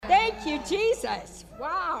Jesus.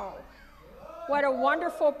 Wow. What a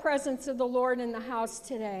wonderful presence of the Lord in the house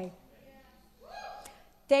today.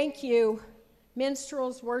 Thank you,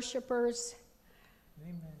 minstrels, worshipers.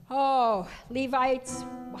 Amen. Oh, Levites,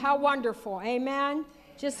 how wonderful. Amen.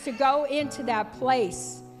 Just to go into that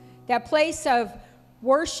place of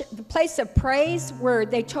worship, the place of praise where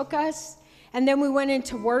they took us, and then we went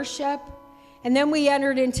into worship, and then we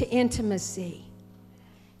entered into intimacy.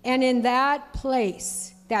 And in that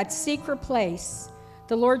place, that secret place,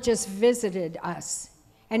 the Lord just visited us,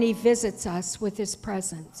 and he visits us with his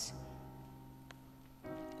presence.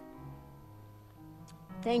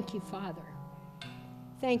 Thank you, Father.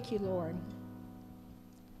 Thank you, Lord.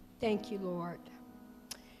 Thank you, Lord.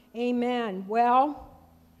 Amen. Well,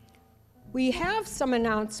 we have some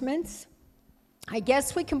announcements. I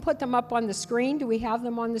guess we can put them up on the screen. Do we have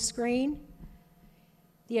them on the screen?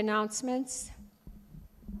 The announcements.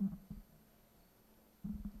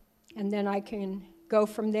 And then I can go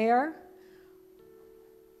from there.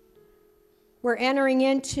 We're entering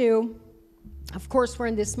into, of course, we're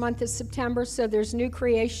in this month of September, so there's New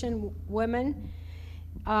Creation Women.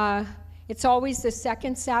 It's always the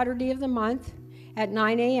second Saturday of the month at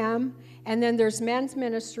 9 a.m., and then there's men's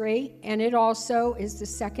ministry, and it also is the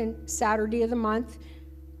second Saturday of the month.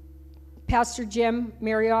 Pastor Jim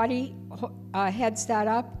Mariotti heads that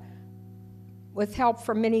up with help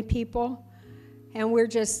from many people, and we're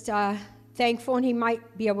just thankful, and he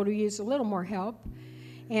might be able to use a little more help.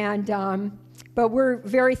 And but we're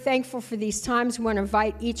very thankful for these times. We want to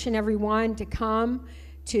invite each and every one to come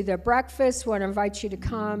to the breakfast. We want to invite you to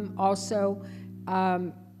come also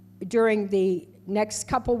during the next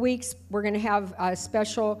couple weeks. We're going to have a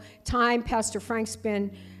special time. Pastor Frank's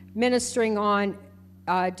been ministering on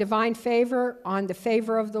divine favor, on the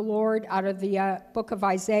favor of the Lord out of the book of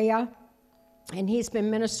Isaiah, and he's been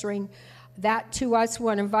ministering that to us. We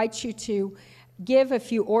want to invite you to give,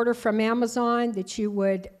 if you order from Amazon, that you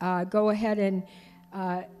would go ahead and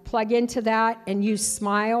plug into that and use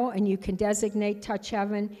Smile, and you can designate Touch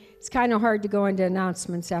Heaven. It's kind of hard to go into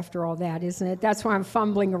announcements after all that, isn't it? That's why I'm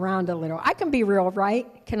fumbling around a little. I can be real,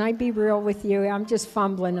 right? Can I be real with you? I'm just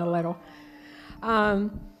fumbling a little.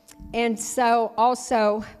 And so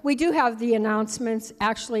also, we do have the announcements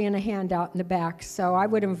actually in a handout in the back, so I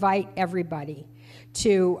would invite everybody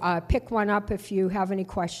to pick one up if you have any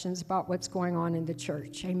questions about what's going on in the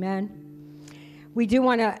church. Amen. We do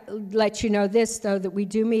want to let you know this, though, that we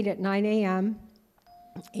do meet at 9 a.m.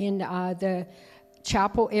 in the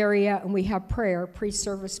chapel area, and we have prayer,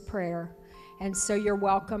 pre-service prayer. And so you're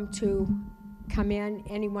welcome to come in.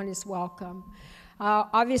 Anyone is welcome.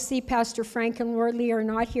 Obviously, Pastor Frank and Lordley are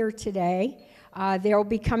not here today. They'll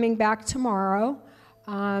be coming back tomorrow.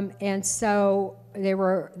 And so they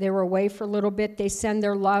were away for a little bit. They send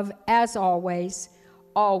their love, as always.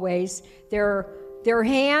 Their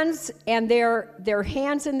hands and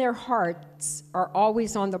their hearts are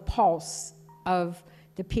always on the pulse of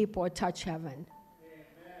the people at Touch Heaven.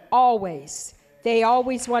 Always. They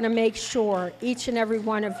always want to make sure each and every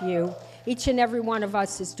one of you, each and every one of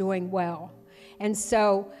us is doing well. And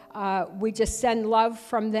so we just send love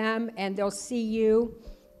from them, and they'll see you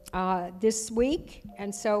this week.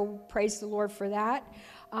 And so praise the Lord for that.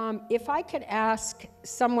 If I could ask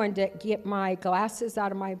someone to get my glasses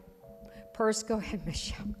out of my purse. Go ahead,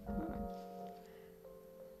 Michelle.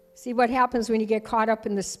 See what happens when you get caught up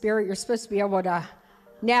in the Spirit? You're supposed to be able to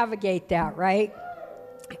navigate that, right?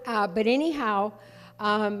 But anyhow,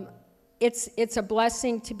 it's a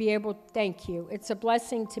blessing to be able, thank you. It's a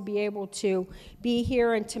blessing to be able to be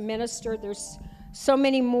here and to minister. There's so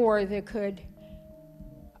many more that could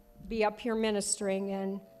be up here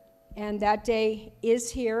ministering, and that day is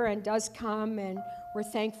here and does come, and we're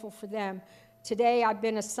thankful for them. Today I've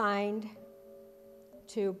been assigned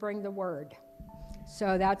to bring the word,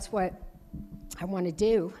 so that's what I want to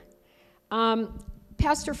do.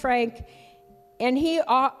 Pastor Frank, and he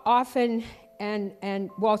often,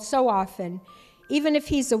 so often, even if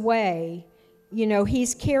he's away,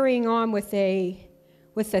 he's carrying on with a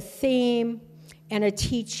theme and a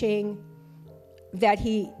teaching that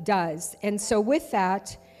he does. And so with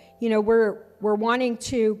that, we're wanting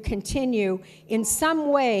to continue. In some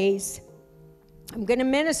ways, I'm going to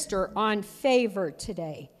minister on favor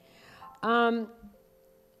today.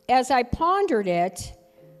 As I pondered it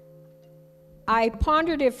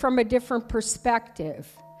from a different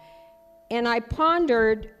perspective. And I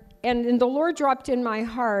pondered, and the Lord dropped in my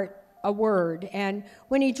heart a word. And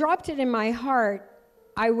when he dropped it in my heart,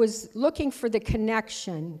 I was looking for the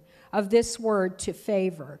connection of this word to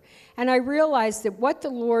favor. And I realized that what the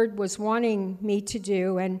Lord was wanting me to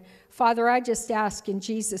do, and Father, I just ask in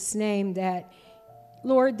Jesus' name that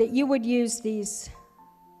Lord, that you would use these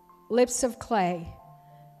lips of clay,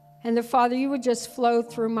 and the Father, you would just flow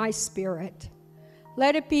through my spirit.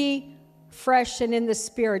 Let it be fresh and in the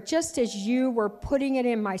spirit, just as you were putting it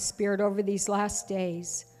in my spirit over these last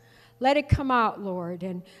days. Let it come out, Lord,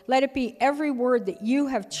 and let it be every word that you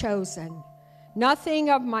have chosen. Nothing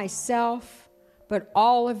of myself, but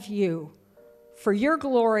all of you, for your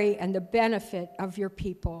glory and the benefit of your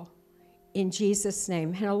people. In Jesus' name.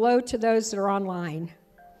 And hello to those that are online.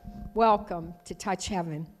 Welcome to Touch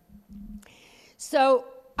Heaven. So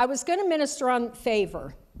I was going to minister on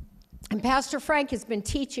favor, and Pastor Frank has been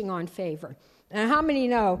teaching on favor. And how many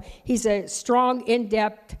know he's a strong,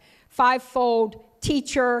 in-depth, fivefold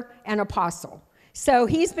teacher and apostle? So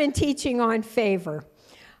he's been teaching on favor.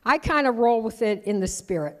 I kind of roll with it in the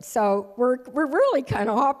spirit. So we're really kind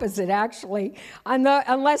of opposite, actually,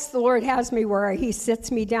 unless the Lord has me where he sits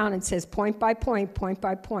me down and says point by point, point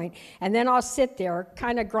by point. And then I'll sit there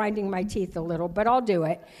kind of grinding my teeth a little, but I'll do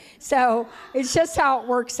it. So it's just how it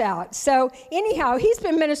works out. So anyhow, he's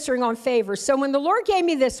been ministering on favor. So when the Lord gave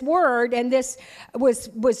me this word and this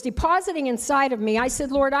was depositing inside of me, I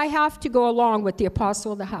said, Lord, I have to go along with the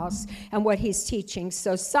apostle of the house and what he's teaching.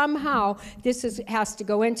 So somehow this has to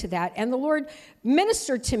go into that. And the Lord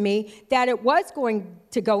ministered to me that it was going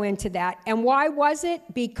to go into that. And why was it?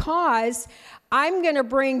 Because I'm going to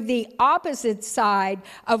bring the opposite side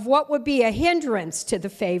of what would be a hindrance to the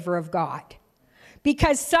favor of God.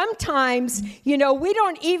 Because sometimes, we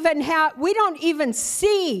don't even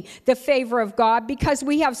see the favor of God because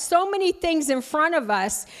we have so many things in front of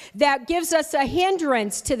us that gives us a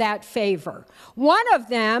hindrance to that favor. One of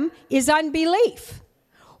them is unbelief.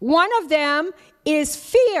 One of them is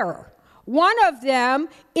fear. One of them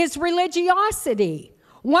is religiosity.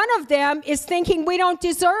 One of them is thinking we don't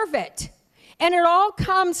deserve it. And it all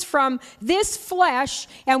comes from this flesh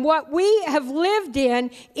and what we have lived in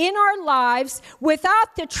our lives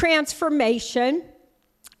without the transformation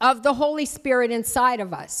of the Holy Spirit inside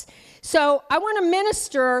of us. So I want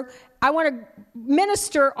to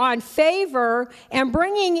minister on favor and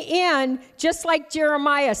bringing in, just like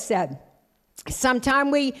Jeremiah said.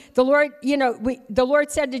 Sometime the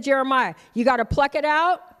Lord said to Jeremiah, you got to pluck it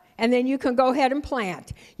out, and then you can go ahead and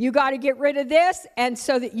plant. You got to get rid of this, and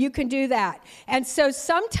so that you can do that. And so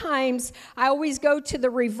sometimes I always go to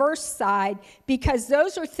the reverse side because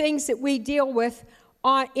those are things that we deal with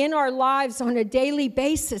in our lives on a daily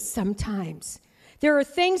basis sometimes. There are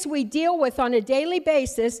things we deal with on a daily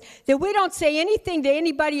basis that we don't say anything to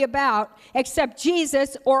anybody about except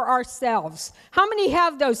Jesus or ourselves. How many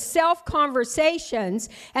have those self-conversations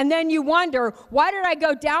and then you wonder, why did I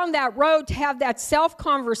go down that road to have that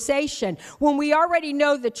self-conversation when we already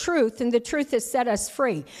know the truth and the truth has set us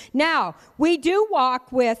free? Now, we do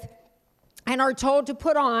walk with and are told to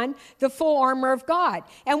put on the full armor of God.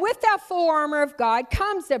 And with that full armor of God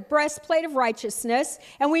comes the breastplate of righteousness.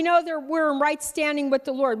 And we know that we're in right standing with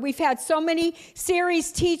the Lord. We've had so many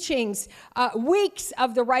series teachings, weeks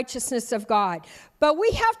of the righteousness of God. But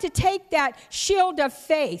we have to take that shield of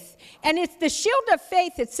faith. And it's the shield of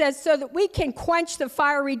faith, it says, so that we can quench the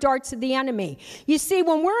fiery darts of the enemy. You see,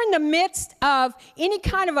 when we're in the midst of any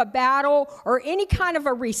kind of a battle or any kind of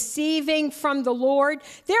a receiving from the Lord,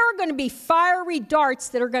 there are going to be fiery darts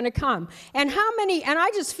that are going to come. And how many, and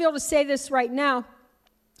I just feel to say this right now,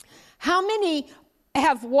 how many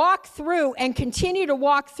have walked through and continue to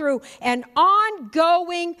walk through an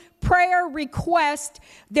ongoing prayer request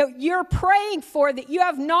that you're praying for that you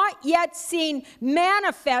have not yet seen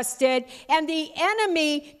manifested, and the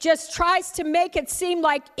enemy just tries to make it seem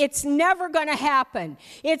like it's never going to happen.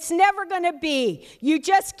 It's never going to be. You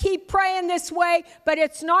just keep praying this way, but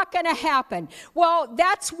it's not going to happen. Well,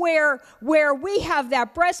 that's where we have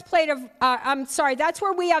that breastplate of, that's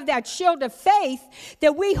where we have that shield of faith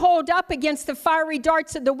that we hold up against the fiery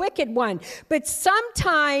darts of the wicked one. But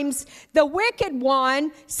sometimes the wicked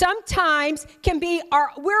one, sometimes can be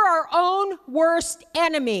we're our own worst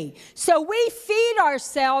enemy. So we feed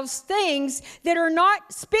ourselves things that are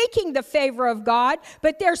not speaking the favor of God,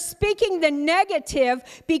 but they're speaking the negative.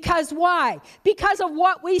 Because why? Because of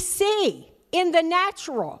what we see in the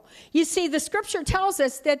natural. You see, the scripture tells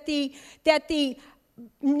us that the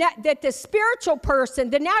spiritual person,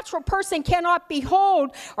 the natural person, cannot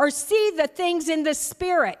behold or see the things in the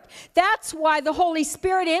spirit. That's why the Holy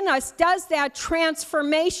Spirit in us does that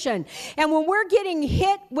transformation. And when we're getting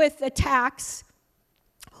hit with attacks,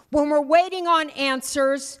 when we're waiting on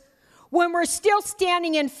answers, when we're still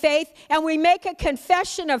standing in faith and we make a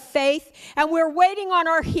confession of faith and we're waiting on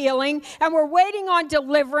our healing and we're waiting on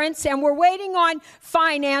deliverance and we're waiting on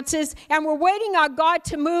finances and we're waiting on God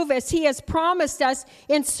to move as He has promised us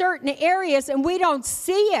in certain areas and we don't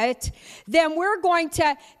see it, then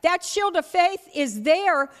that shield of faith is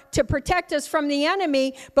there to protect us from the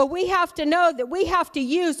enemy, but we have to know that we have to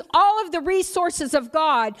use all of the resources of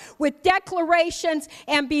God with declarations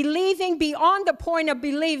and believing beyond the point of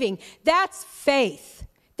believing. That's faith.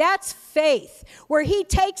 That's faith. Where He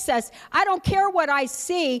takes us, I don't care what I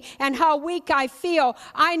see and how weak I feel.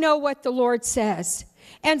 I know what the Lord says.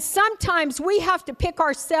 And sometimes we have to pick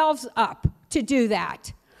ourselves up to do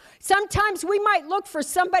that. Sometimes we might look for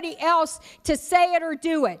somebody else to say it or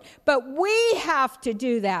do it, but we have to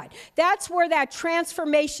do that. That's where that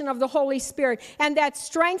transformation of the Holy Spirit and that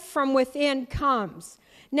strength from within comes.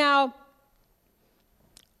 Now,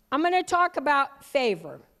 I'm going to talk about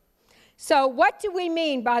favor. So what do we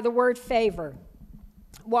mean by the word favor?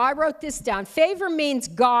 Well, I wrote this down. Favor means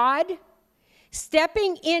God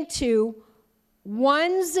stepping into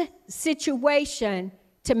one's situation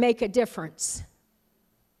to make a difference.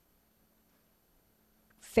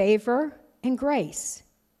 Favor and grace.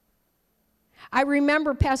 I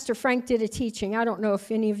remember Pastor Frank did a teaching. I don't know if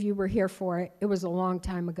any of you were here for it. It was a long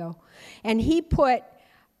time ago. And he put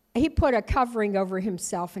a covering over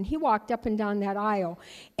himself, and he walked up and down that aisle.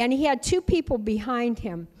 And he had two people behind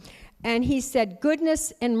him. And he said,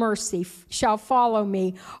 goodness and mercy shall follow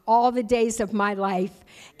me all the days of my life.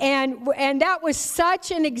 And that was such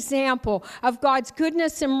an example of God's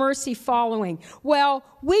goodness and mercy following. Well,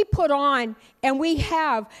 we put on and we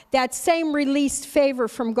have that same released favor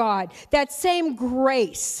from God, that same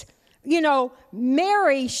grace. You know,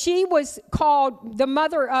 Mary, she was called the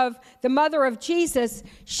mother of Jesus.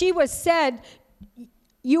 She was said,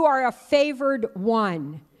 you are a favored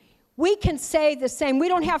one. We can say the same. We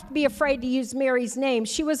don't have to be afraid to use Mary's name.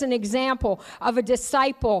 She was an example of a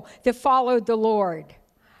disciple that followed the Lord.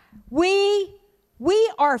 We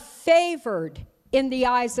are favored in the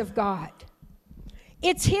eyes of God.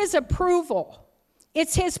 It's His approval.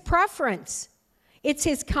 It's His preference. It's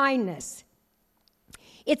His kindness.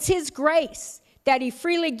 It's His grace that He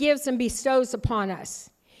freely gives and bestows upon us.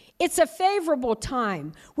 It's a favorable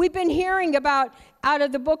time. We've been hearing about out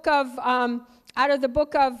of the book of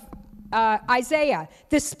Isaiah,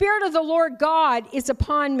 the Spirit of the Lord God is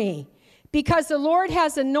upon me because the Lord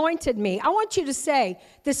has anointed me. I want you to say,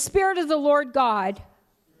 the Spirit of the Lord God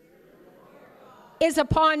is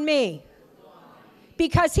upon me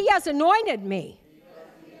because He has anointed me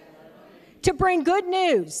to bring good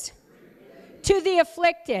news to the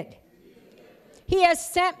afflicted. He has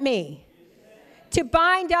sent me to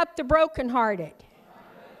bind up the brokenhearted,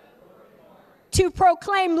 to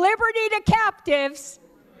proclaim liberty to captives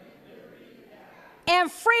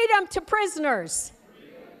and freedom to prisoners,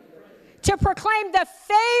 to proclaim the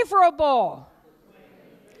favorable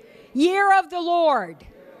year of the Lord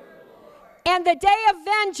and the day of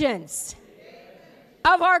vengeance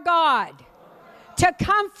of our God, to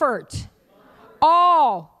comfort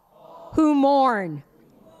all who mourn.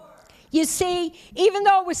 You see, even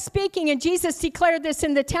though it was speaking and Jesus declared this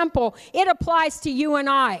in the temple, it applies to you and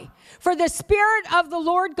I. For the Spirit of the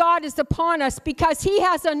Lord God is upon us because He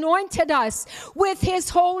has anointed us with His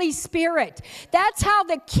Holy Spirit. That's how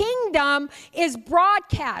the kingdom is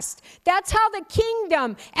broadcast. That's how the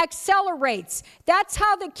kingdom accelerates. That's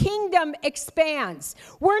how the kingdom expands.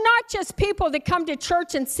 We're not just people that come to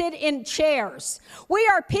church and sit in chairs. We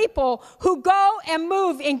are people who go and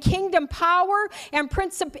move in kingdom power and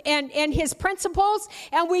His principles,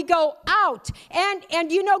 and we go out.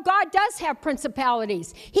 And you know, God does have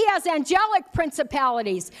principalities. He has angelic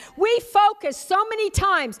principalities. We focus so many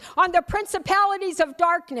times on the principalities of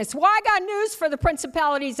darkness. Well, I got news for the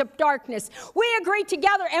principalities of darkness. We agree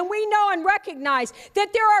together and we know and recognize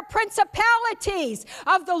that there are principalities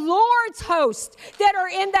of the Lord's host that are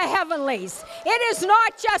in the heavenlies. It is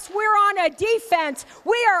not just we're on a defense,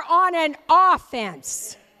 we are on an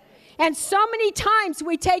offense. And so many times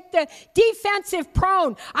we take the defensive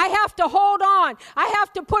prone. I have to hold on. I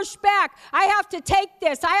have to push back. I have to take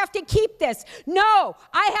this. I have to keep this. No,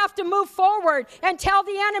 I have to move forward and tell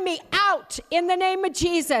the enemy out in the name of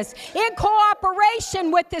Jesus, in cooperation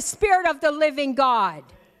with the Spirit of the living God.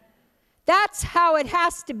 That's how it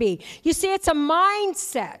has to be. You see, it's a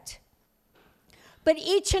mindset. But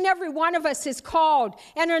each and every one of us is called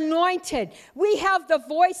and anointed. We have the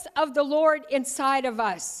voice of the Lord inside of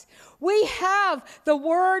us. We have the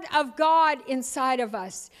Word of God inside of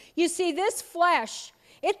us. You see, this flesh,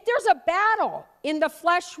 there's a battle in the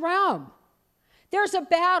flesh realm. There's a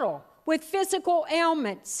battle with physical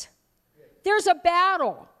ailments. There's a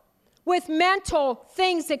battle with mental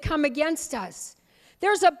things that come against us.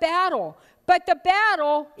 There's a battle. But the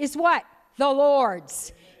battle is what? The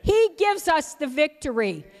Lord's. He gives us the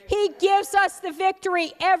victory. He gives us the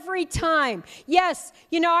victory every time. Yes,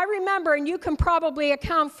 I remember, and you can probably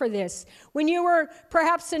account for this, when you were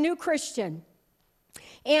perhaps a new Christian.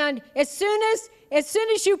 And as soon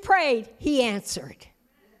as you prayed, he answered.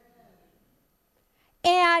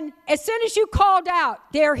 And as soon as you called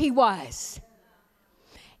out, there he was.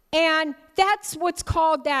 And that's what's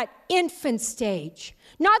called that infant stage.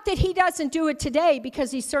 Not that he doesn't do it today,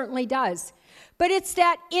 because he certainly does. But it's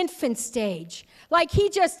that infant stage. Like he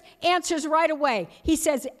just answers right away. He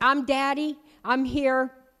says, I'm Daddy. I'm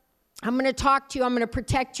here. I'm going to talk to you. I'm going to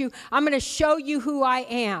protect you. I'm going to show you who I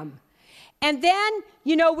am. And then,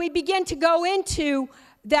 we begin to go into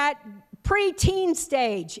that pre-teen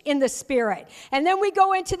stage in the Spirit. And then we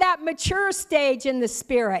go into that mature stage in the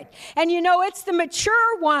Spirit. And it's the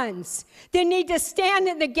mature ones that need to stand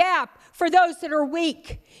in the gap for those that are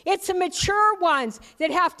weak. It's the mature ones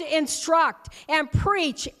that have to instruct and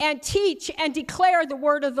preach and teach and declare the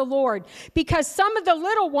word of the Lord. Because some of the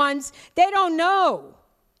little ones, they don't know.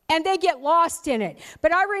 And they get lost in it.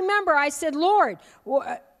 But I remember I said, Lord,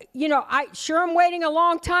 I'm waiting a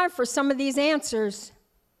long time for some of these answers.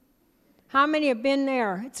 How many have been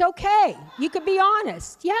there? It's okay. You could be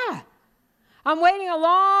honest. Yeah. I'm waiting a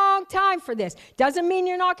long time for this. Doesn't mean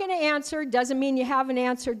you're not going to answer. Doesn't mean you haven't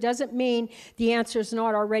answered. Doesn't mean the answer's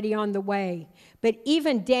not already on the way. But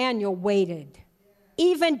even Daniel waited.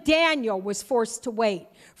 Even Daniel was forced to wait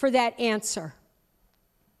for that answer.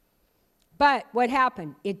 But what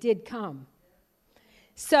happened? It did come.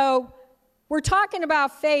 So we're talking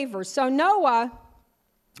about favor. So Noah,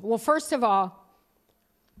 well, first of all,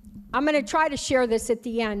 I'm going to try to share this at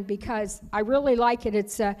the end because I really like it.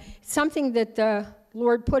 It's something that the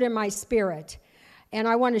Lord put in my spirit. And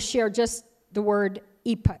I want to share just the word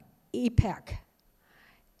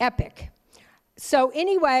epic. So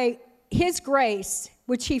anyway, his grace,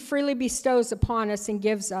 which he freely bestows upon us and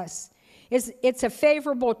gives us, it's a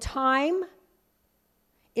favorable time.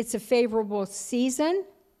 It's a favorable season.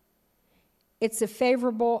 It's a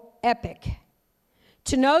favorable epoch.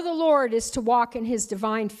 To know the Lord is to walk in his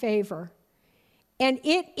divine favor. And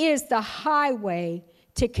it is the highway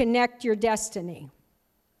to connect your destiny.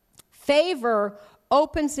 Favor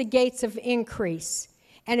opens the gates of increase.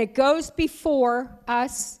 And it goes before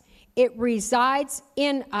us, it resides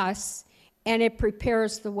in us, and it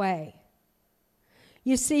prepares the way.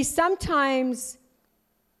 You see, sometimes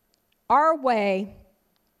our way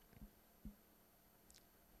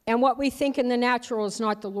and what we think in the natural is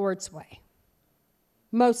not the Lord's way.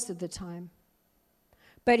 Most of the time.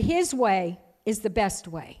 But his way is the best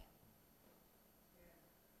way.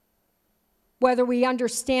 Whether we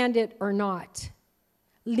understand it or not.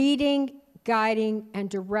 Leading, guiding, and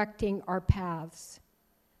directing our paths.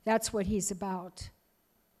 That's what he's about.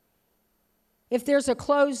 If there's a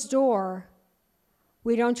closed door,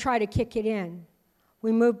 we don't try to kick it in.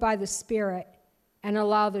 We move by the Spirit and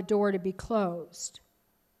allow the door to be closed.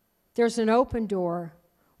 There's an open door.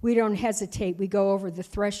 We don't hesitate. We go over the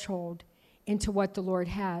threshold into what the Lord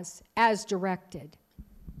has as directed.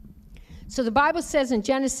 So the Bible says in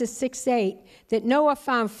Genesis 6:8 that Noah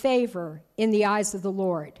found favor in the eyes of the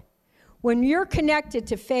Lord. When you're connected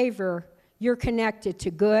to favor, you're connected to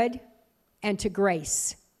good and to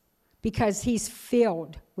grace because he's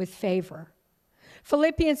filled with favor.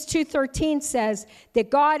 Philippians 2:13 says that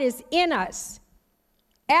God is in us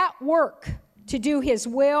at work to do his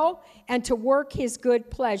will and to work his good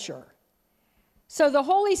pleasure. So the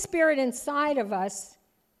Holy Spirit inside of us,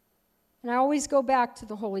 and I always go back to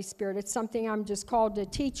the Holy Spirit. It's something I'm just called to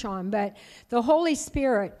teach on, but the Holy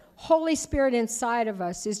Spirit inside of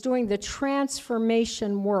us is doing the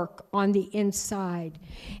transformation work on the inside.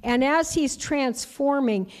 And as he's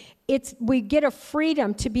transforming, we get a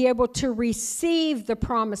freedom to be able to receive the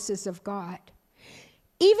promises of God.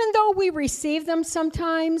 Even though we receive them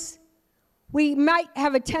sometimes, we might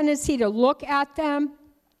have a tendency to look at them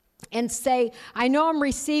and say, I know I'm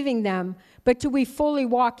receiving them, but do we fully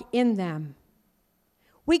walk in them?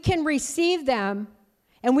 We can receive them,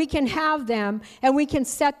 and we can have them, and we can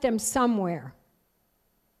set them somewhere.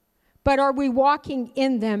 But are we walking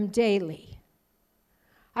in them daily?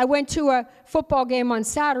 I went to a football game on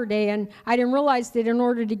Saturday, and I didn't realize that in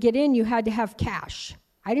order to get in, you had to have cash.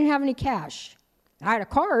 I didn't have any cash. I had a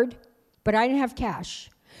card, but I didn't have cash.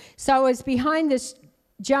 So I was behind this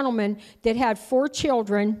gentleman that had 4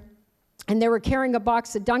 children, and they were carrying a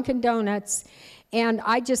box of Dunkin' Donuts And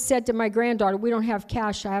I just said to my granddaughter, we don't have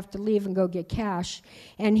cash. I have to leave and go get cash.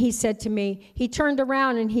 And he said to me, he turned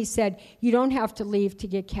around and he said, you don't have to leave to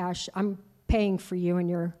get cash. I'm paying for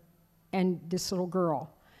you and this little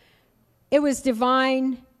girl. It was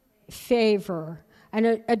divine favor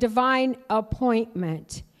and a divine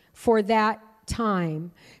appointment for that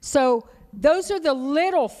time. So those are the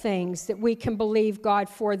little things that we can believe God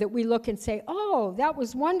for, that we look and say, oh, that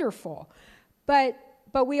was wonderful. But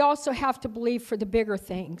we also have to believe for the bigger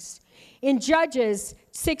things. In Judges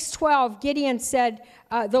 6:12, Gideon said,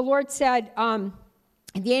 the Lord said,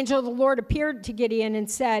 the angel of the Lord appeared to Gideon and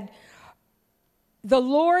said, the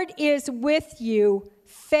Lord is with you,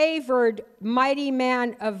 favored mighty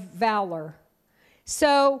man of valor.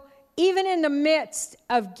 So even in the midst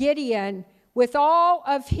of Gideon, with all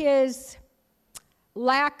of his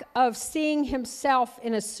lack of seeing himself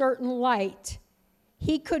in a certain light,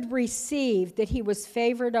 he could receive that he was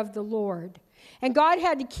favored of the Lord. And God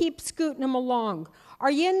had to keep scooting him along.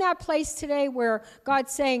 Are you in that place today where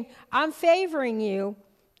God's saying, I'm favoring you,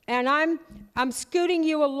 and I'm scooting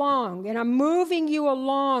you along, and I'm moving you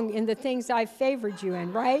along in the things I favored you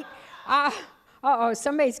in, right?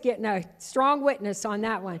 Somebody's getting a strong witness on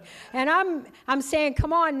that one. And I'm saying,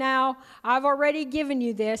 come on now, I've already given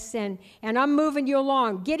you this, and I'm moving you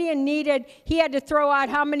along. Gideon he had to throw out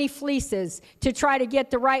how many fleeces to try to get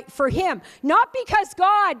the right for him. Not because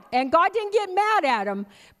God didn't get mad at him,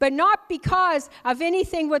 but not because of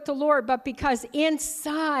anything with the Lord, but because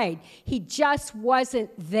inside he just wasn't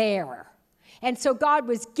there. And so God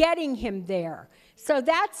was getting him there. So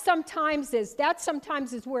that sometimes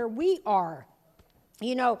is where we are.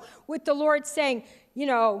 With the Lord saying,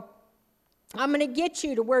 I'm going to get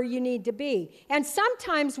you to where you need to be. And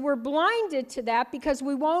sometimes we're blinded to that because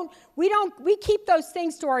we keep those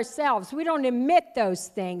things to ourselves. We don't admit those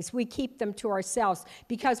things. We keep them to ourselves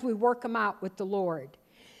because we work them out with the Lord.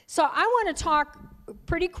 So I want to talk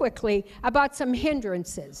pretty quickly about some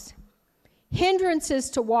hindrances. Hindrances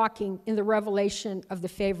to walking in the revelation of the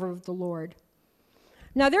favor of the Lord.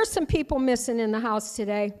 Now, there's some people missing in the house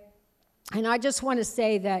today. And I just want to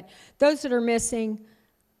say that those that are missing,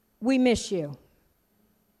 we miss you.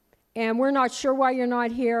 And we're not sure why you're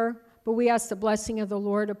not here, but we ask the blessing of the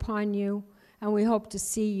Lord upon you, and we hope to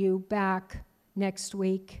see you back next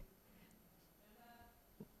week.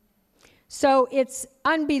 So it's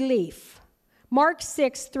unbelief. Mark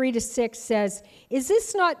 6:3-6 says, is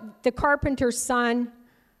this not the carpenter's son?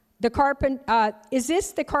 Is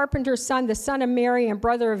this the carpenter's son, the son of Mary and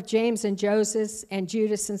brother of James and Joseph and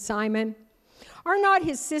Judas and Simon? Are not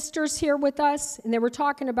his sisters here with us? And they were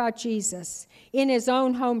talking about Jesus in his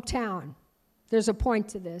own hometown. There's a point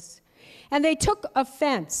to this. And they took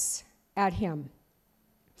offense at him.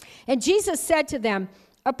 And Jesus said to them,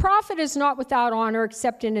 a prophet is not without honor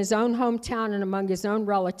except in his own hometown and among his own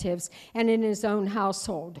relatives and in his own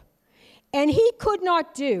household. And he could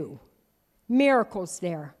not do miracles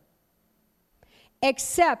there,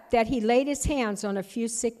 except that he laid his hands on a few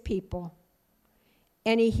sick people,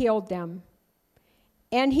 and he healed them.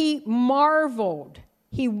 And he marveled,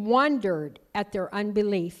 he wondered at their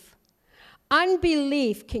unbelief.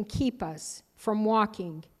 Unbelief can keep us from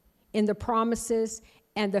walking in the promises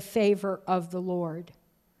and the favor of the Lord.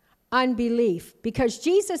 Unbelief. Because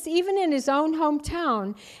Jesus, even in his own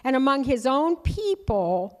hometown and among his own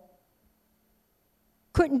people,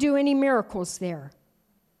 couldn't do any miracles there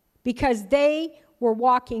because they were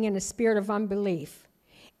walking in a spirit of unbelief.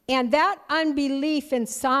 And that unbelief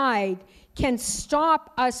inside can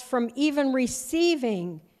stop us from even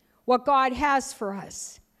receiving what God has for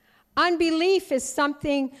us. Unbelief is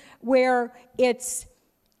something where it's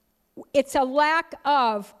a lack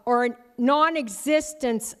of or a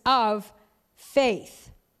non-existence of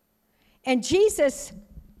faith. And Jesus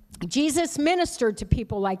ministered to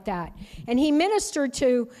people like that. And he ministered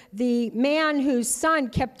to the man whose son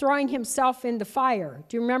kept throwing himself in the fire.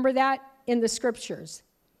 Do you remember that in the scriptures?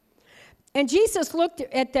 And Jesus looked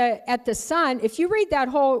at the son. If you read that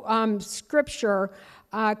whole scripture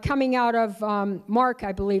coming out of Mark,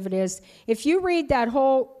 I believe it is, if you read that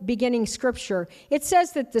whole beginning scripture, it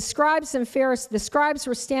says that the scribes and Pharisees, the scribes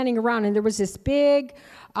were standing around, and there was this big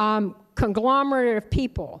conglomerate of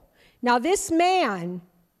people. Now this man,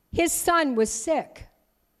 his son was sick.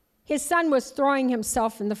 His son was throwing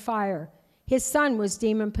himself in the fire. His son was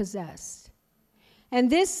demon-possessed. And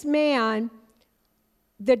this man,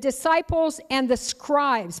 the disciples and the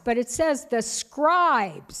scribes, but it says the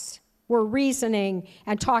scribes were reasoning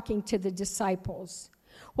and talking to the disciples.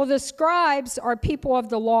 Well, the scribes are people of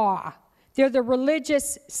the law. They're the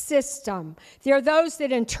religious system. They're those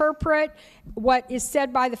that interpret what is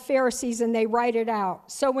said by the Pharisees and they write it out.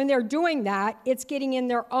 So when they're doing that, it's getting in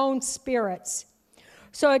their own spirits.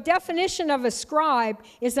 So a definition of a scribe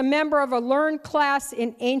is a member of a learned class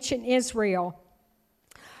in ancient Israel.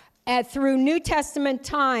 Through New Testament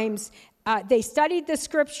times, they studied the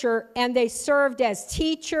scripture and they served as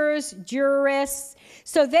teachers, jurists.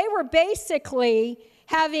 So they were basically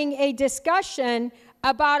having a discussion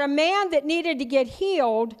about a man that needed to get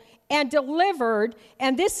healed and delivered,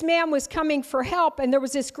 and this man was coming for help, and there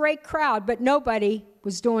was this great crowd, but nobody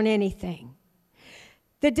was doing anything.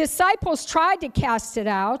 The disciples tried to cast it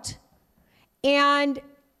out, and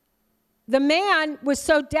the man was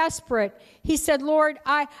so desperate, he said, Lord,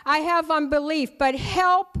 I have unbelief, but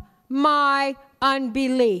help my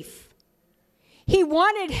unbelief. He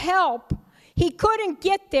wanted help. He couldn't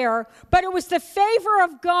get there, but it was the favor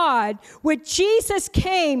of God when Jesus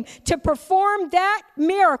came to perform that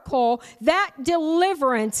miracle, that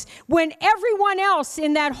deliverance, when everyone else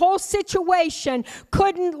in that whole situation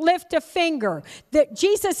couldn't lift a finger. That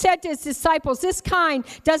Jesus said to his disciples, this kind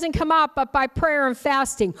doesn't come out but by prayer and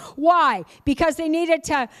fasting. Why? Because they needed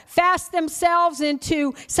to fast themselves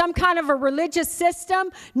into some kind of a religious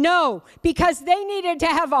system? No, because they needed to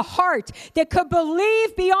have a heart that could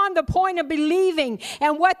believe beyond the point of believing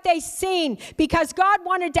and what they seen, because God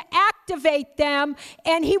wanted to activate them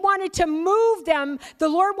and he wanted to move them. The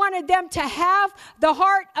Lord wanted them to have the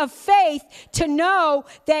heart of faith to know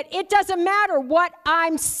that it doesn't matter what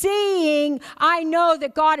I'm seeing, I know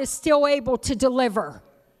that God is still able to deliver.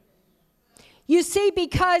 You see,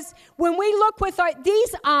 because when we look with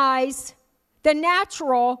these eyes, the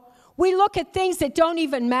natural, we look at things that don't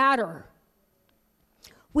even matter.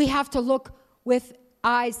 We have to look with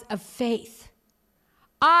eyes of faith.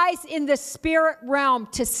 Eyes in the spirit realm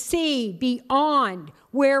to see beyond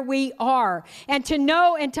where we are and to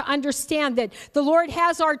know and to understand that the Lord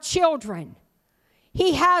has our children.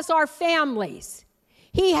 He has our families.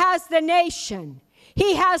 He has the nation.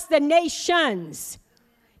 He has the nations.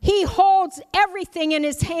 He holds everything in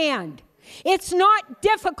his hand. It's not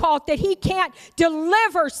difficult that he can't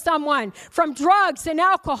deliver someone from drugs and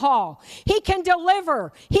alcohol. He can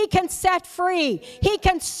deliver. He can set free. He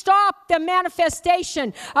can stop the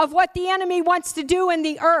manifestation of what the enemy wants to do in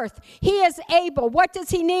the earth. He is able. What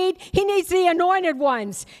does he need? He needs the anointed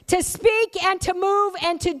ones to speak and to move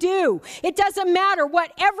and to do. It doesn't matter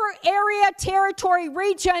whatever area, territory,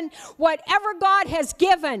 region, whatever God has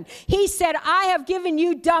given. He said, I have given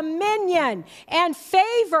you dominion and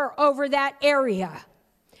favor over that area.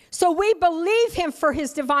 So we believe him for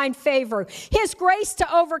his divine favor, his grace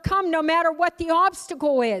to overcome no matter what the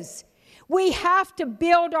obstacle is. We have to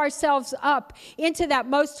build ourselves up into that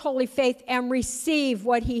most holy faith and receive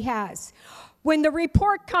what he has. When the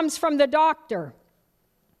report comes from the doctor,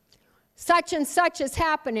 such and such is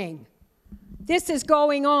happening, this is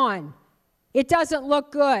going on, it doesn't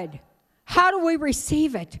look good. How do we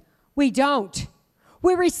receive it? We don't.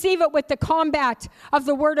 We receive it with the combat of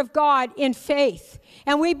the Word of God in faith.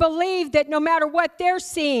 And we believe that no matter what they're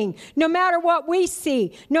seeing, no matter what we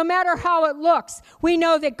see, no matter how it looks, we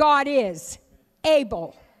know that God is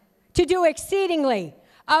able to do exceedingly,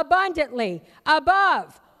 abundantly,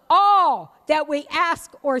 above all that we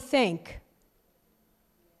ask or think.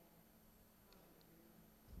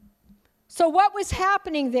 So what was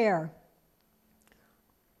happening there?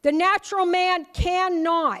 The natural man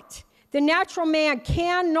cannot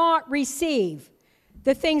receive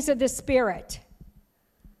the things of the Spirit.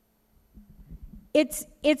 It's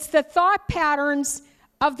the thought patterns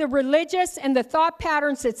of the religious and the thought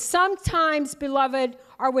patterns that sometimes, beloved,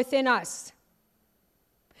 are within us.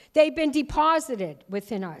 They've been deposited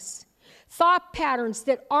within us. Thought patterns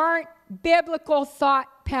that aren't biblical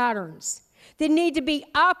thought patterns, that need to be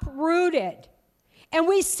uprooted. And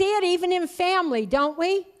we see it even in family, don't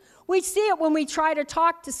we? We see it when we try to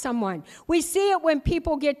talk to someone. We see it when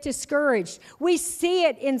people get discouraged. We see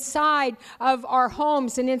it inside of our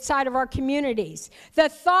homes and inside of our communities. The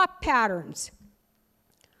thought patterns.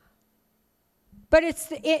 But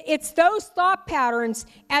it's those thought patterns,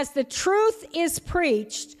 as the truth is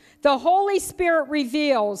preached, the Holy Spirit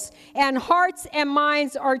reveals, and hearts and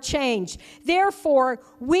minds are changed. Therefore,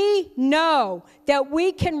 we know that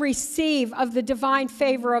we can receive of the divine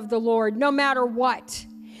favor of the Lord no matter what.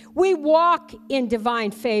 We walk in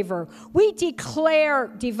divine favor. We declare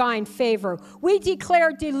divine favor. We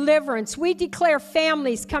declare deliverance. We declare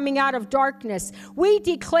families coming out of darkness. We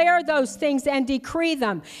declare those things and decree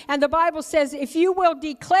them. And the Bible says, if you will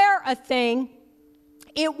declare a thing,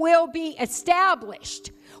 it will be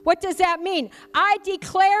established. What does that mean? I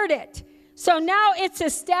declared it. So now it's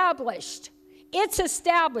established. It's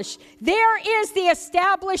established. There is the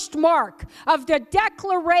established mark of the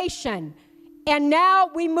declaration. And now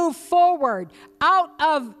we move forward out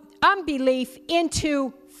of unbelief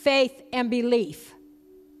into faith and belief.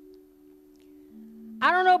 I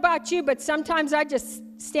don't know about you, but sometimes I just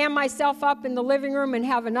stand myself up in the living room and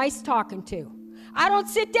have a nice talking to. I don't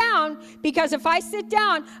sit down, because if I sit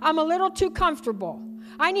down, I'm a little too comfortable.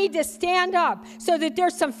 I need to stand up so that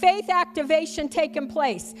there's some faith activation taking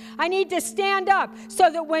place. I need to stand up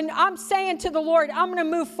so that when I'm saying to the Lord, I'm going to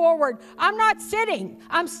move forward, I'm not sitting,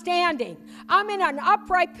 I'm standing. I'm in an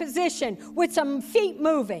upright position with some feet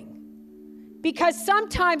moving. Because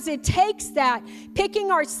sometimes it takes that,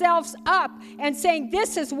 picking ourselves up and saying,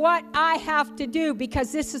 this is what I have to do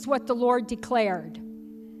because this is what the Lord declared.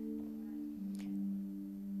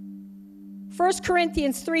 1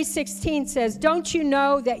 Corinthians 3:16 says, don't you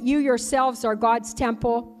know that you yourselves are God's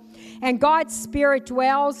temple and God's Spirit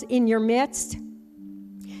dwells in your midst?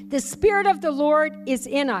 The Spirit of the Lord is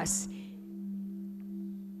in us.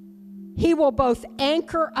 He will both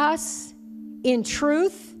anchor us in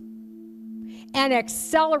truth and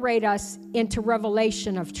accelerate us into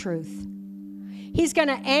revelation of truth. He's going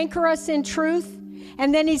to anchor us in truth,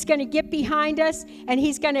 and then he's going to get behind us, and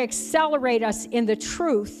he's going to accelerate us in the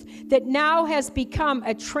truth that now has become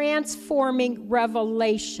a transforming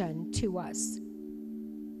revelation to us.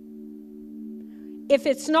 If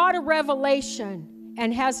it's not a revelation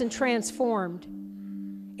and hasn't transformed,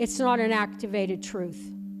 it's not an activated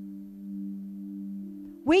truth.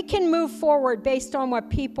 We can move forward based on what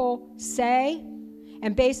people say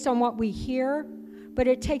and based on what we hear, but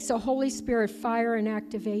it takes a Holy Spirit fire and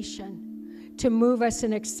activation to move us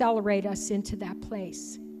and accelerate us into that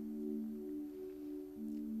place.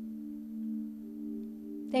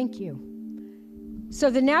 Thank you.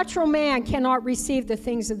 So the natural man cannot receive the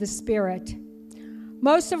things of the Spirit.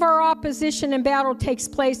 Most of our opposition and battle takes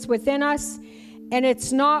place within us, and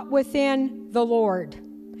it's not within the Lord.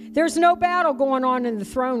 There's no battle going on in the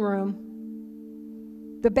throne room.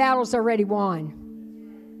 The battle's already won.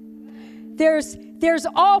 There's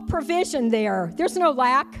all provision there. There's no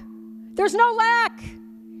lack. There's no lack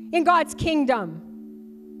in God's kingdom.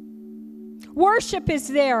 Worship is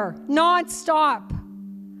there nonstop.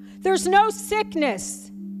 There's no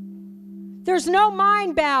sickness. There's no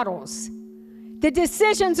mind battles. The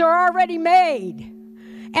decisions are already made.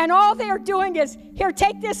 And all they're doing is, here,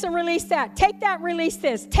 take this and release that. Take that, release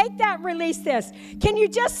this. Take that, release this. Can you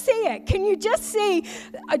just see it? Can you just see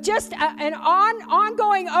an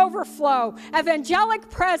ongoing overflow of angelic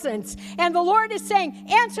presence? And the Lord is saying,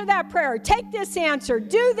 answer that prayer. Take this answer.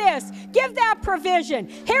 Do this. Give that provision.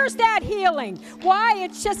 Here's that healing. Why?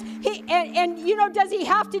 It's just, does he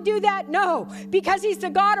have to do that? No, because he's the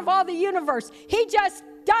God of all the universe. He just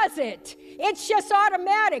does it. It's just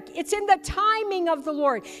automatic. It's in the timing of the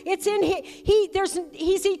Lord. It's in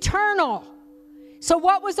he's eternal. So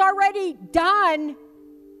what was already done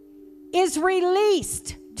is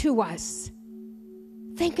released to us.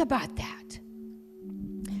 Think about that.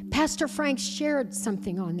 Pastor Frank shared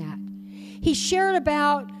something on that. He shared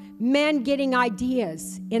about men getting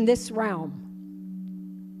ideas in this realm.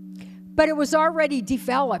 But it was already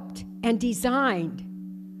developed and designed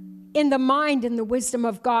in the mind and the wisdom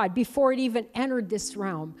of God before it even entered this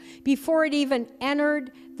realm, before it even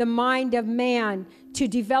entered the mind of man to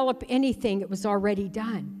develop anything. It was already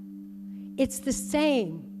done. It's the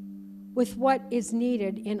same with what is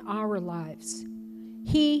needed in our lives.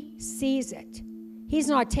 He sees it. He's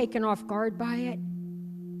not taken off guard by it.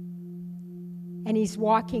 And he's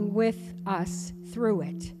walking with us through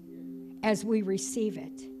it as we receive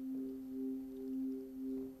it.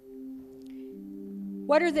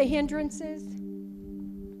 What are the hindrances?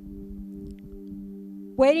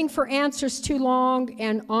 Waiting for answers too long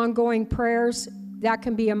and ongoing prayers, that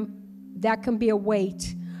can be a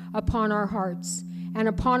weight upon our hearts and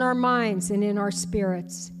upon our minds and in our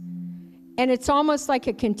spirits. And it's almost like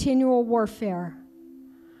a continual warfare.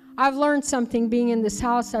 I've learned something being in this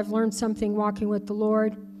house. I've learned something walking with the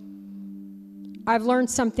Lord. I've learned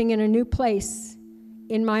something in a new place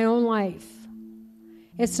in my own life.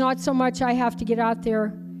 It's not so much I have to get out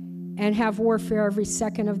there and have warfare every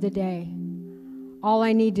second of the day. All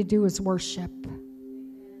I need to do is worship.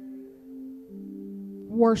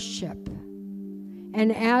 Worship.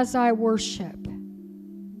 And as I worship,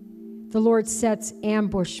 the Lord sets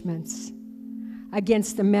ambushments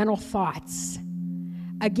against the mental thoughts,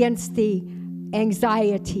 against the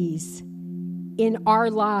anxieties in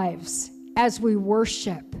our lives as we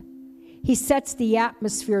worship. He sets the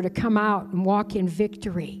atmosphere to come out and walk in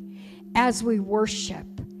victory. As we worship,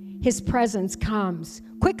 his presence comes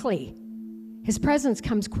quickly. His presence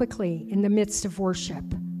comes quickly in the midst of worship.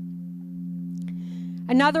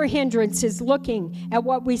 Another hindrance is looking at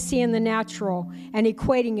what we see in the natural and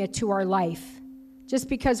equating it to our life. Just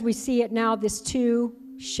because we see it now, this too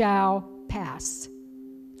shall pass.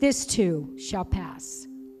 This too shall pass.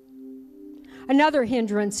 Another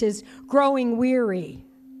hindrance is growing weary.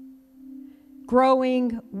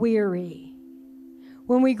 Growing weary.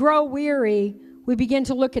 When we grow weary, we begin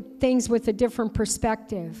to look at things with a different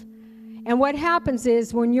perspective. And what happens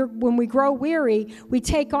is when we grow weary, we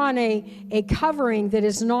take on a covering that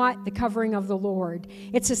is not the covering of the Lord.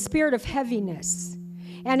 It's a spirit of heaviness.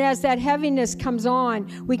 And as that heaviness comes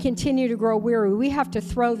on, we continue to grow weary. We have to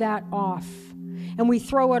throw that off. And we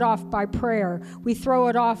throw it off by prayer. We throw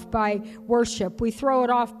it off by worship. We throw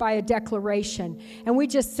it off by a declaration. And we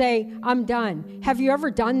just say, I'm done. Have you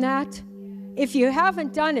ever done that? If you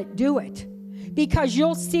haven't done it, do it. Because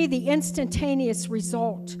you'll see the instantaneous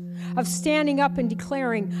result of standing up and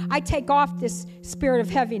declaring, I take off this spirit of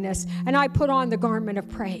heaviness and I put on the garment of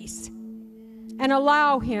praise and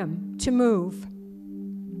allow Him to move.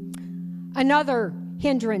 Another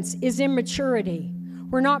hindrance is immaturity.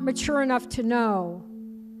 We're not mature enough to know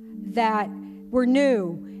that we're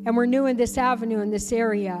new, and we're new in this avenue, in this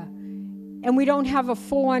area, and we don't have a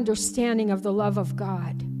full understanding of the love of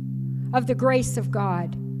God, of the grace of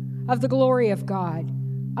God, of the glory of God,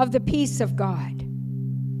 of the peace of God.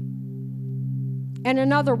 And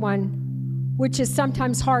another one, which is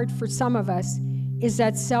sometimes hard for some of us, is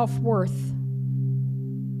that self-worth.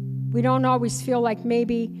 We don't always feel like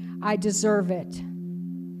maybe I deserve it.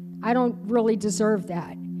 I don't really deserve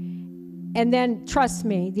that. And then, trust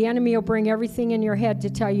me, the enemy will bring everything in your head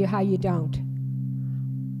to tell you how you don't.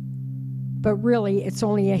 But really, it's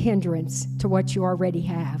only a hindrance to what you already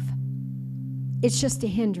have. It's just a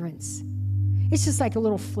hindrance. It's just like a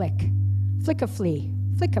little flick. Flick a flea.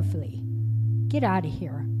 Flick a flea. Get out of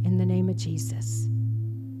here in the name of Jesus.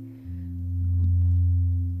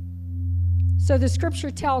 So the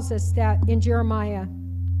scripture tells us that in Jeremiah,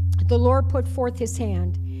 the Lord put forth His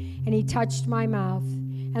hand, and He touched my mouth.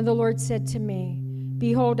 And the Lord said to me,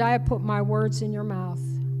 behold, I have put my words in your mouth.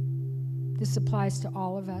 This applies to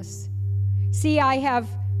all of us. See, I have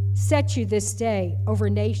set you this day over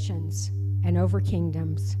nations and over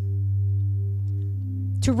kingdoms.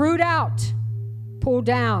 To root out, pull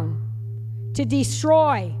down, to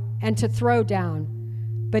destroy and to throw down,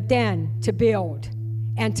 but then to build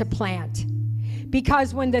and to plant.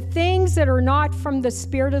 Because when the things that are not from the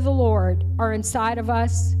Spirit of the Lord are inside of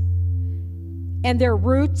us, and their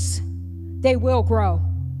roots, they will grow.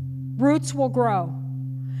 Roots will grow.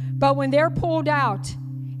 But when they're pulled out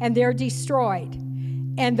and they're destroyed,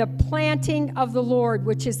 and the planting of the Lord,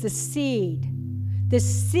 which is the seed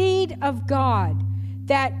of God,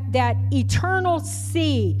 that eternal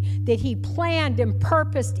seed that He planned and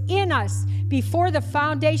purposed in us before the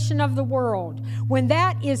foundation of the world, when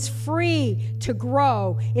that is free to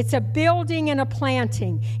grow, it's a building and a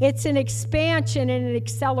planting. It's an expansion and an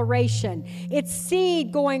acceleration. It's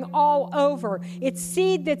seed going all over. It's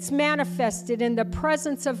seed that's manifested in the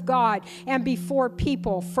presence of God and before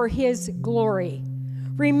people for His glory.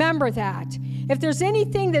 Remember that. If there's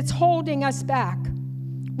anything that's holding us back,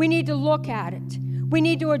 we need to look at it. We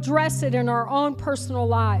need to address it in our own personal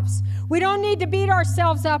lives. We don't need to beat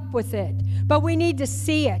ourselves up with it, but we need to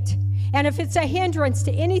see it. And if it's a hindrance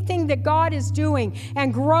to anything that God is doing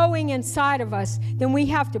and growing inside of us, then we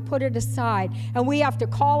have to put it aside, and we have to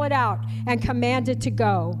call it out and command it to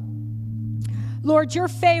go. Lord, your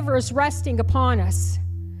favor is resting upon us,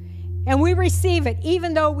 and we receive it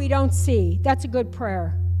even though we don't see. That's a good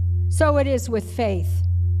prayer. So it is with faith.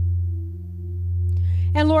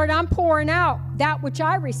 And Lord, I'm pouring out that which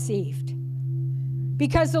I received,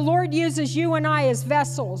 because the Lord uses you and I as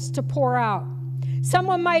vessels to pour out.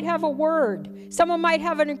 Someone might have a word. Someone might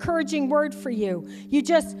have an encouraging word for you. You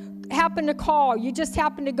just happen to call. You just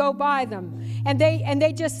happen to go by them. And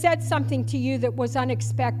they just said something to you that was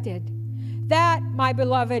unexpected. That, my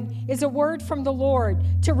beloved, is a word from the Lord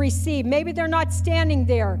to receive. Maybe they're not standing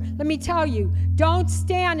there. Let me tell you, don't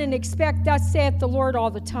stand and expect thus saith the Lord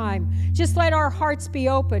all the time. Just let our hearts be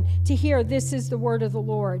open to hear this is the word of the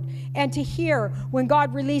Lord, and to hear when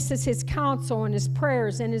God releases His counsel and His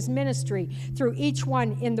prayers and His ministry through each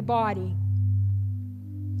one in the body.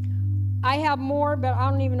 I have more, but I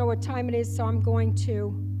don't even know what time it is, so I'm going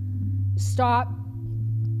to stop.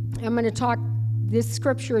 I'm going to talk. This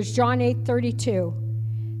scripture is John 8:32.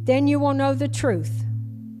 Then you will know the truth,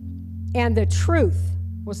 and the truth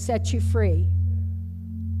will set you free.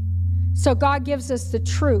 So God gives us the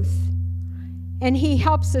truth, and He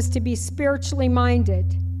helps us to be spiritually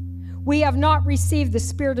minded. We have not received the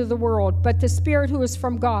spirit of the world, but the Spirit who is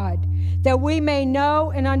from God, that we may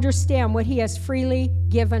know and understand what he has freely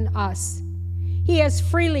given us. He has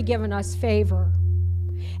freely given us favor.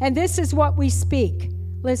 And this is what we speak.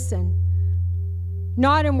 Listen,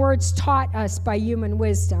 not in words taught us by human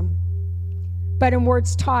wisdom, but in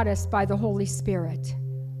words taught us by the Holy Spirit,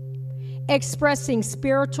 expressing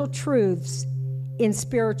spiritual truths in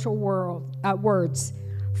spiritual words.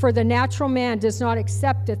 For the natural man does not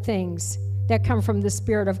accept the things that come from the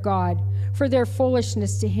Spirit of God, for they're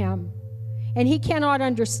foolishness to him. And he cannot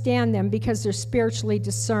understand them because they're spiritually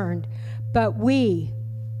discerned. But we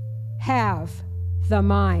have the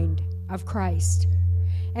mind of Christ.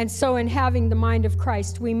 And so in having the mind of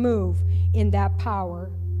Christ, we move in that power.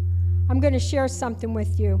 I'm going to share something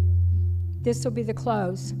with you. This will be the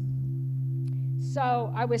close.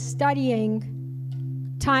 So I was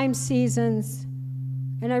studying time, seasons,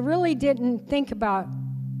 and I really didn't think about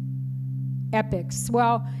epochs.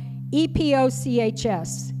 Well,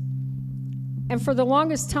 EPOCHS. And for the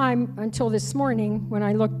longest time, until this morning, when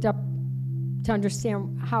I looked up to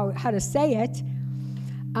understand how to say it,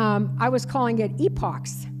 I was calling it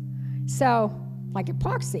epochs. So, like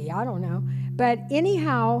epoxy, I don't know. But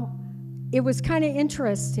anyhow, it was kind of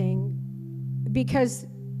interesting because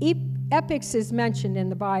epochs is mentioned in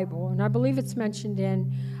the Bible, and I believe it's mentioned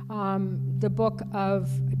in the book of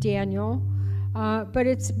Daniel, but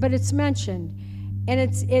it's mentioned. And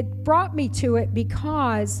it brought me to it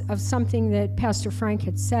because of something that Pastor Frank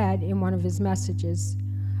had said in one of his messages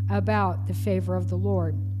about the favor of the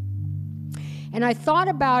Lord. And I thought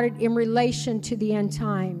about it in relation to the end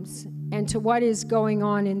times and to what is going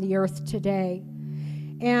on in the earth today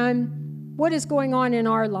and what is going on in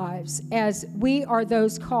our lives as we are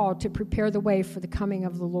those called to prepare the way for the coming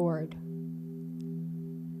of the Lord.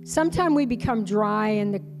 Sometimes we become dry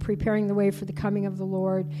in preparing the way for the coming of the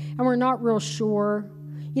Lord, and we're not real sure.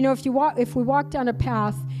 You know, if we walk down a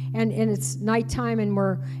path and it's nighttime and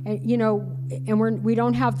we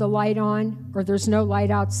don't have the light on, or there's no light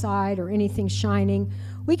outside or anything shining,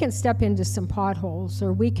 we can step into some potholes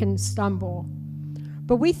or we can stumble.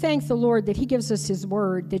 But we thank the Lord that he gives us his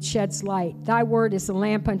word that sheds light. Thy word is a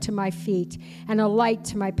lamp unto my feet and a light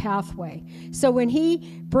to my pathway. So when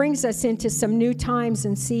he brings us into some new times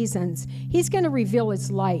and seasons, he's going to reveal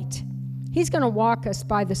his light. He's going to walk us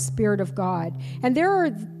by the Spirit of God. And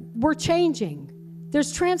we're changing.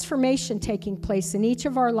 There's transformation taking place in each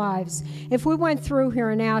of our lives. If we went through here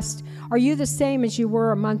and asked, are you the same as you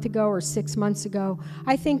were a month ago or 6 months ago?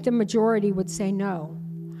 I think the majority would say no.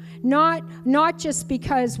 Not just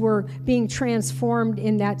because we're being transformed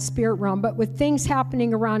in that spirit realm, but with things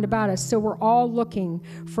happening around about us. So we're all looking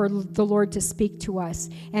for the Lord to speak to us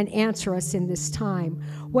and answer us in this time.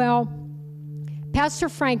 Well, Pastor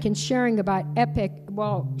Frank, in sharing about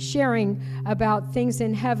sharing about things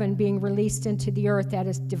in heaven being released into the earth at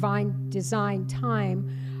a divine design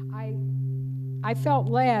time, I felt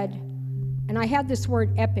led, and I had this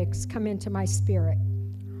word epics come into my spirit.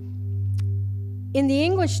 In the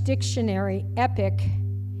English dictionary, epic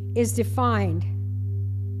is defined,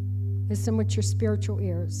 listen with your spiritual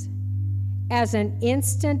ears, as an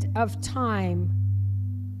instant of time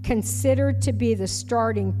considered to be the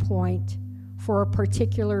starting point for a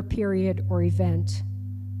particular period or event.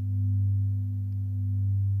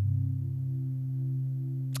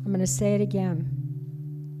 I'm going to say it again.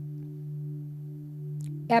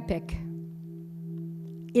 Epic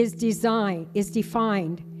is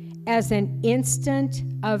defined as an instant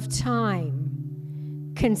of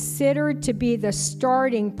time considered to be the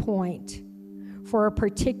starting point for a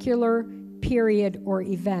particular period or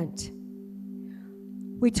event.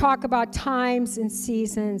 We talk about times and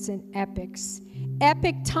seasons and epochs.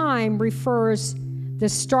 Epic time refers the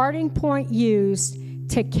starting point used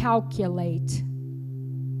to calculate.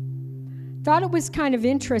 Thought it was kind of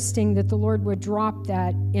interesting that the Lord would drop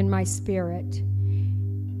that in my spirit.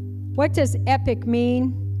 What does epic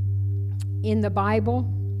mean in the Bible?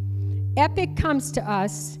 Epic comes to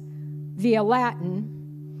us via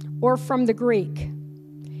Latin or from the Greek,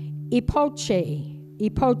 epoche,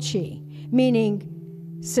 meaning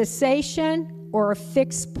cessation or a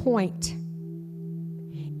fixed point.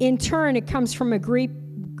 In turn, it comes from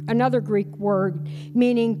another Greek word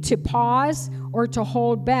meaning to pause or to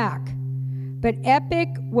hold back. But epic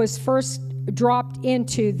was first dropped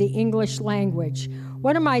into the English language.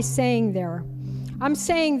 What am I saying there? I'm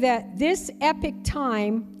saying that this epic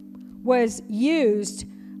time was used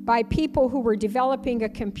by people who were developing a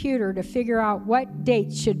computer to figure out what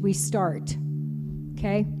date should we start.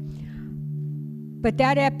 Okay? But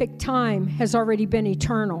that epic time has already been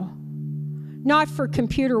eternal. Not for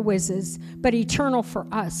computer whizzes, but eternal for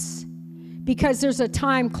us. because there's a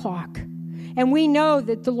time clock. And we know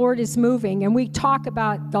that the Lord is moving, and we talk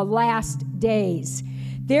about the last days.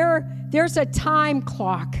 There's a time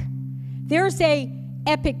clock. There's a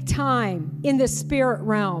epic time in the spirit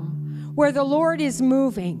realm where the Lord is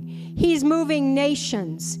moving. He's moving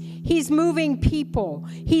nations. He's moving people.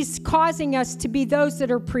 He's causing us to be those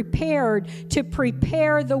that are prepared to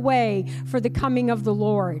prepare the way for the coming of the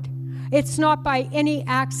Lord. It's not by any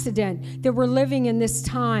accident that we're living in this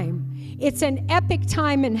time. It's an epic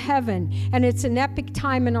time in heaven, and it's an epic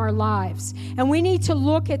time in our lives. And we need to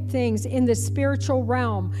look at things in the spiritual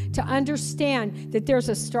realm to understand that there's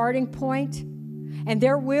a starting point and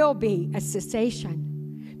there will be a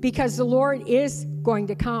cessation, because the Lord is going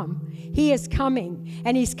to come. He is coming,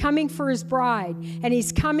 and he's coming for his bride, and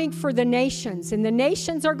he's coming for the nations, and the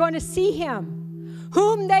nations are going to see him,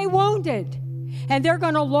 whom they wounded, and they're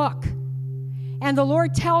going to look. And the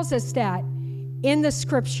Lord tells us that in the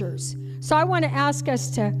scriptures. So I want to ask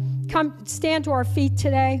us to come stand to our feet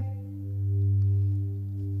today.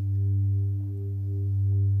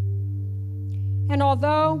 And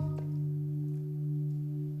although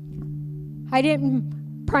I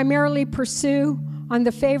didn't primarily pursue on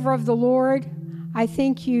the favor of the Lord, I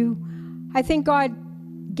think God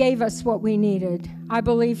gave us what we needed. I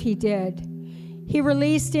believe he did. He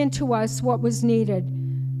released into us what was needed.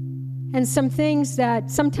 And some things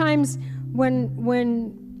that sometimes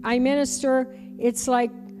when I minister, it's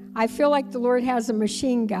like I feel like the Lord has a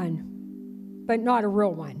machine gun, but not a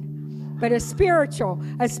real one, but a spiritual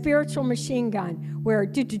machine gun where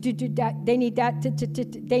they need that, they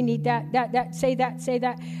need that, say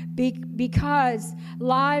that, because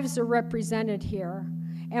lives are represented here.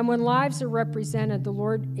 And when lives are represented, the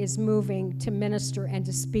Lord is moving to minister and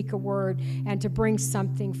to speak a word and to bring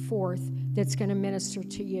something forth that's going to minister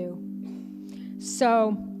to you. So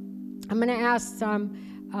I'm going to ask,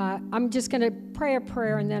 I'm just going to pray a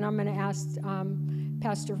prayer, and then I'm going to ask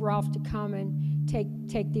Pastor Ralph to come and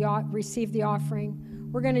receive the offering.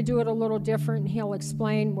 We're going to do it a little different, and he'll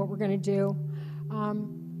explain what we're going to do.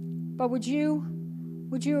 But would you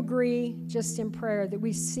agree, just in prayer, that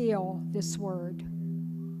we seal this word?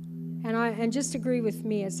 And just agree with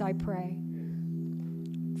me as I pray.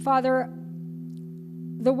 Father,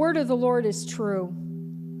 the word of the Lord is true.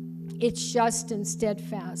 It's just and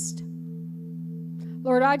steadfast.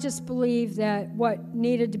 Lord, I just believe that what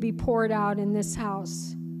needed to be poured out in this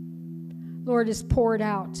house, Lord, is poured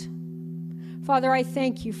out. Father, I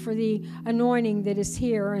thank you for the anointing that is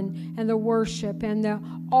here, and the worship and the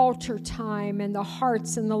altar time and the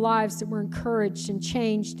hearts and the lives that were encouraged and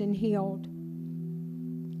changed and healed.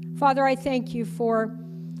 Father, I thank you for,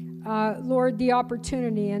 Lord, the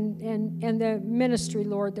opportunity and the ministry,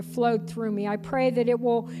 Lord, that flowed through me. I pray that it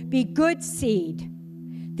will be good seed,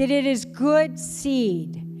 that it is good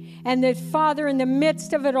seed. And that, Father, in the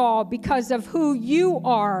midst of it all, because of who you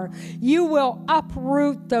are, you will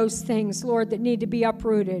uproot those things, Lord, that need to be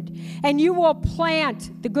uprooted. And you will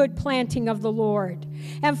plant the good planting of the Lord.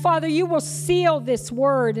 And, Father, you will seal this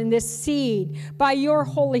word and this seed by your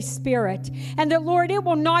Holy Spirit. And that, Lord, it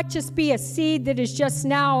will not just be a seed that is just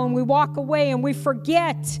now and we walk away and we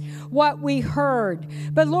forget what we heard.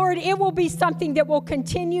 But, Lord, it will be something that will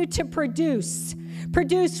continue to produce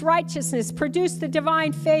righteousness, produce the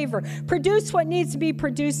divine favor, produce what needs to be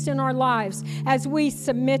produced in our lives as we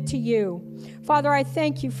submit to you. Father, I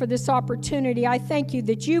thank you for this opportunity. I thank you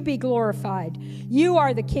that you be glorified. You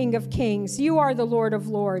are the King of Kings. You are the Lord of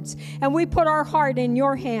Lords. And we put our heart in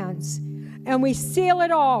your hands, and we seal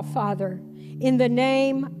it all, Father, in the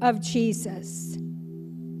name of Jesus.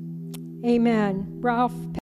 Amen. Ralph.